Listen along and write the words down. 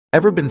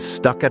Ever been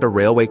stuck at a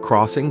railway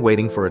crossing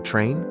waiting for a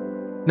train?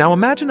 Now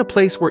imagine a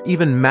place where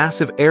even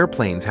massive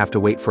airplanes have to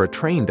wait for a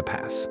train to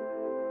pass.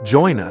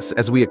 Join us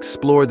as we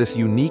explore this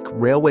unique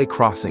railway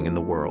crossing in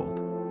the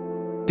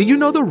world. Did you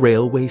know the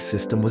railway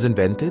system was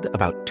invented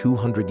about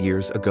 200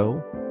 years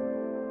ago?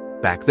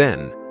 Back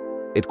then,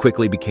 it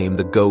quickly became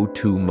the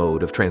go-to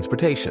mode of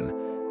transportation,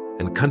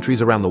 and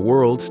countries around the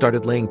world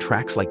started laying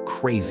tracks like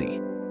crazy.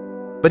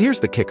 But here's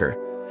the kicker.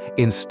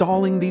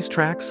 Installing these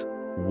tracks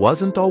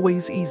wasn't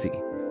always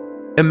easy.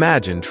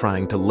 Imagine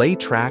trying to lay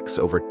tracks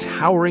over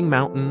towering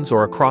mountains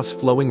or across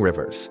flowing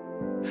rivers.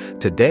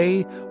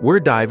 Today, we're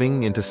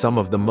diving into some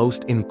of the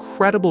most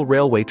incredible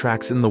railway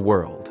tracks in the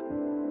world.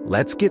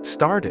 Let's get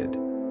started.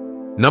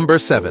 Number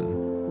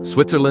 7.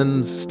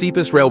 Switzerland's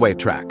steepest railway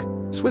track.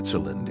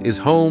 Switzerland is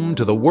home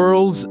to the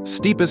world's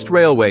steepest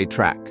railway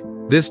track.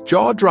 This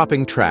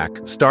jaw-dropping track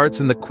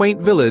starts in the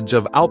quaint village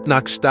of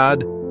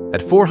Alpnachstad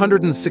at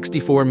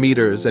 464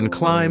 meters and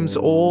climbs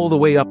all the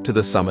way up to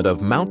the summit of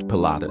Mount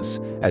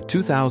Pilatus at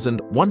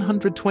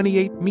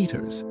 2,128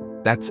 meters.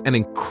 That's an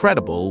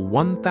incredible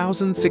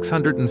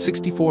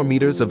 1,664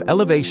 meters of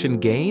elevation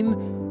gain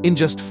in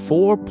just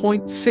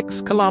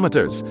 4.6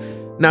 kilometers.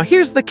 Now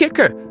here's the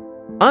kicker.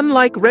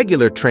 Unlike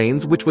regular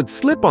trains, which would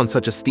slip on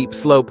such a steep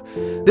slope,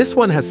 this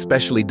one has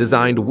specially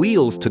designed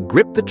wheels to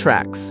grip the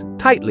tracks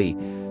tightly,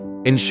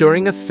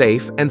 ensuring a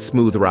safe and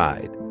smooth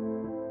ride.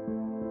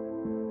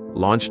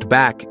 Launched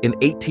back in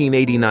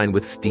 1889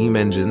 with steam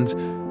engines,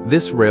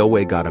 this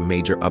railway got a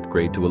major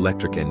upgrade to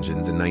electric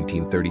engines in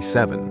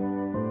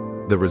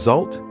 1937. The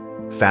result?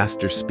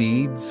 Faster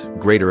speeds,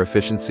 greater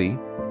efficiency,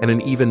 and an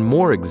even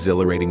more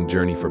exhilarating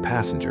journey for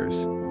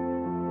passengers.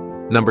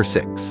 Number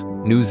 6.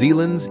 New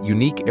Zealand's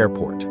unique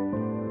airport.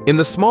 In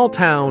the small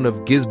town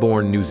of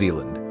Gisborne, New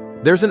Zealand,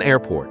 there's an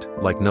airport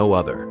like no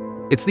other.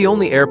 It's the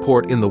only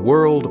airport in the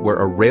world where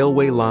a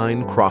railway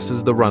line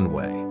crosses the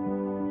runway.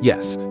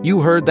 Yes,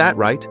 you heard that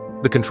right.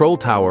 The control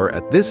tower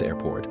at this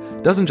airport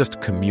doesn't just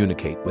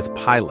communicate with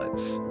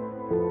pilots.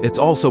 It's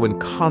also in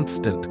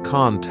constant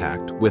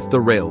contact with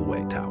the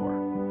railway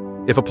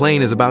tower. If a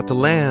plane is about to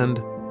land,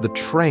 the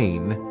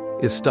train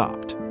is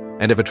stopped.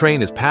 And if a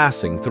train is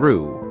passing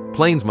through,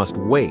 planes must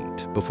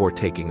wait before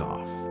taking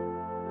off.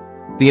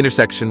 The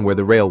intersection where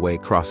the railway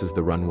crosses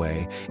the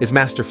runway is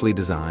masterfully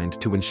designed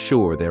to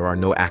ensure there are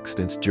no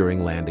accidents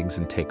during landings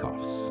and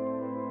takeoffs.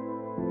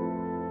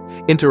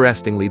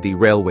 Interestingly, the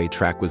railway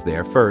track was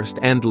there first,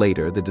 and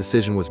later the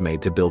decision was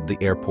made to build the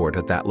airport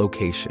at that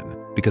location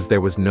because there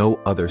was no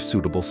other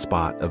suitable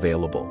spot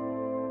available.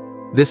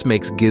 This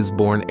makes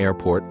Gisborne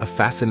Airport a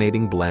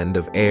fascinating blend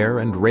of air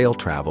and rail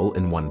travel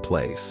in one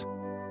place.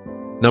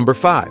 Number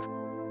 5.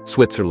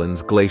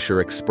 Switzerland's Glacier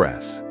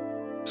Express.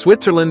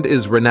 Switzerland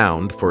is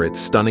renowned for its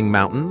stunning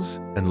mountains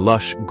and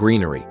lush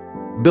greenery.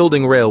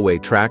 Building railway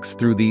tracks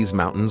through these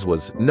mountains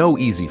was no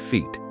easy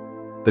feat.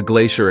 The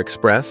Glacier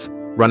Express,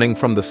 running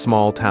from the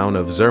small town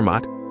of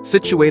Zermatt,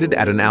 situated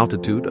at an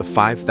altitude of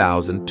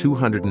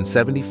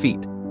 5,270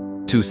 feet,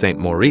 to St.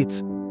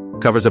 Moritz,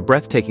 covers a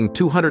breathtaking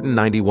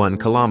 291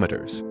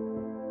 kilometers.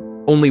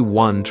 Only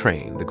one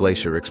train, the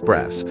Glacier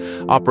Express,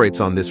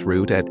 operates on this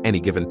route at any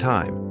given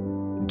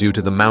time. Due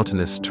to the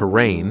mountainous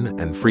terrain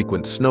and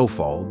frequent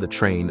snowfall, the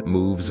train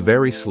moves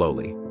very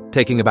slowly,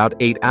 taking about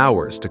 8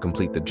 hours to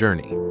complete the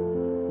journey.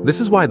 This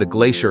is why the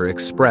Glacier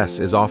Express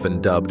is often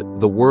dubbed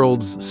the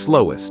world's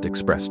slowest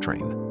express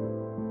train.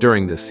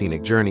 During this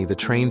scenic journey, the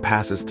train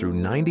passes through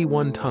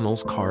 91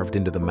 tunnels carved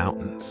into the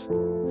mountains.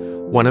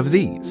 One of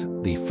these,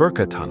 the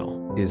Furka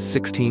Tunnel, is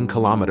 16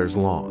 kilometers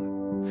long.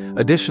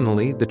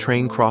 Additionally, the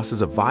train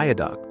crosses a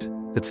viaduct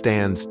that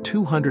stands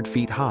 200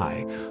 feet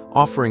high,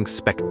 offering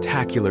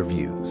spectacular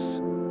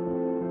views.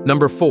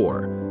 Number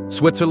 4.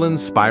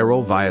 Switzerland's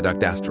Spiral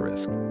Viaduct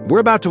Asterisk. We're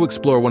about to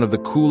explore one of the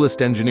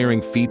coolest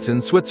engineering feats in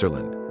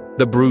Switzerland,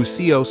 the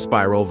Brusio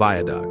Spiral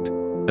Viaduct.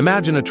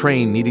 Imagine a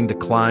train needing to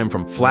climb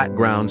from flat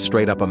ground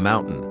straight up a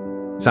mountain.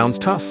 Sounds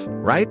tough,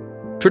 right?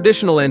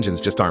 Traditional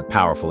engines just aren't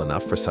powerful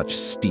enough for such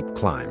steep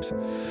climbs.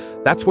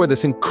 That's where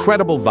this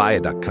incredible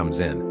viaduct comes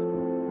in.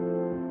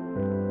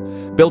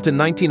 Built in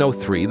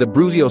 1903, the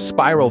Brusio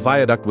Spiral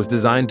Viaduct was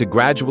designed to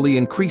gradually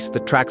increase the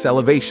track's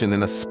elevation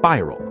in a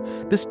spiral.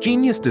 This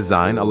genius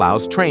design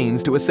allows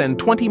trains to ascend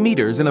 20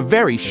 meters in a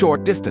very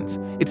short distance.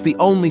 It's the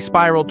only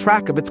spiral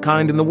track of its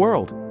kind in the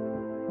world.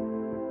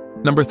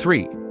 Number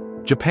 3.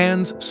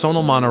 Japan's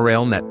Sonal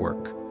Monorail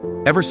Network.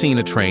 Ever seen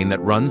a train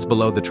that runs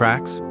below the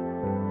tracks?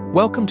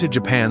 Welcome to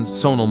Japan's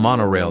Sonal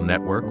Monorail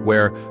Network,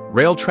 where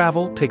rail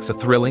travel takes a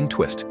thrilling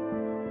twist.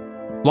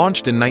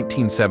 Launched in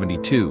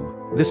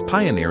 1972, this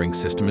pioneering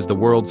system is the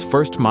world's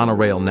first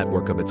monorail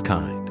network of its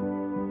kind.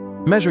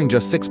 Measuring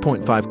just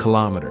 6.5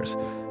 kilometers,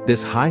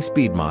 this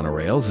high-speed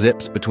monorail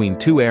zips between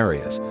two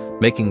areas,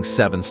 making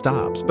 7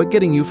 stops, but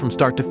getting you from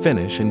start to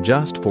finish in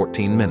just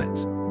 14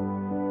 minutes.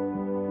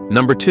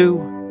 Number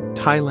 2.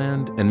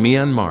 Thailand and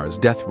Myanmar's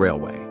Death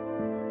Railway.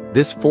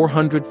 This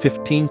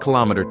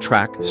 415-kilometer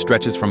track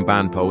stretches from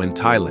Banpo in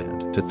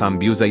Thailand to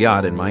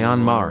Thambyuzayat in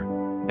Myanmar,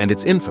 and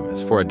it's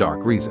infamous for a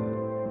dark reason.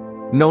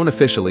 Known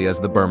officially as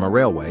the Burma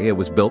Railway, it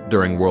was built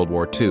during World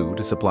War II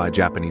to supply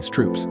Japanese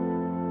troops.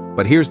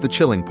 But here's the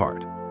chilling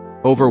part.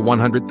 Over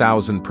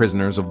 100,000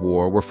 prisoners of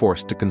war were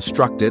forced to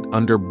construct it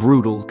under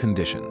brutal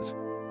conditions.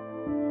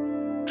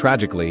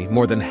 Tragically,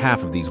 more than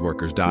half of these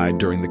workers died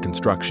during the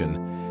construction,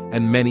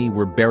 and many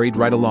were buried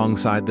right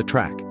alongside the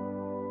track.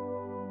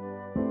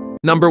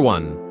 Number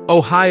 1.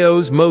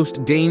 Ohio's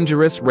most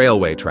dangerous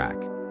railway track.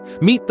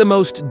 Meet the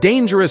most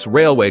dangerous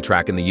railway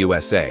track in the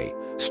USA,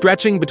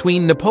 stretching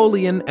between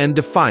Napoleon and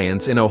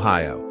Defiance in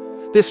Ohio.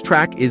 This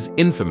track is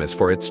infamous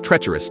for its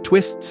treacherous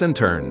twists and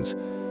turns,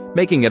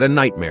 making it a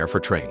nightmare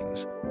for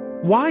trains.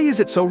 Why is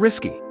it so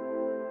risky?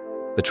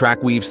 The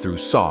track weaves through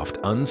soft,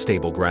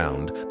 unstable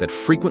ground that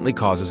frequently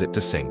causes it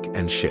to sink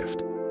and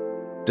shift.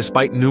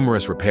 Despite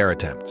numerous repair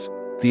attempts,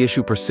 the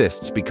issue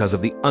persists because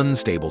of the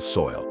unstable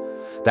soil.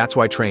 That's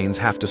why trains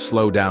have to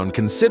slow down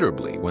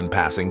considerably when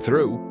passing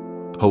through.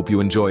 Hope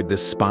you enjoyed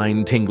this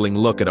spine-tingling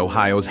look at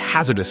Ohio's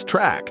hazardous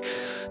track.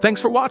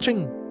 Thanks for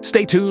watching.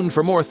 Stay tuned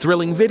for more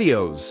thrilling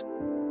videos.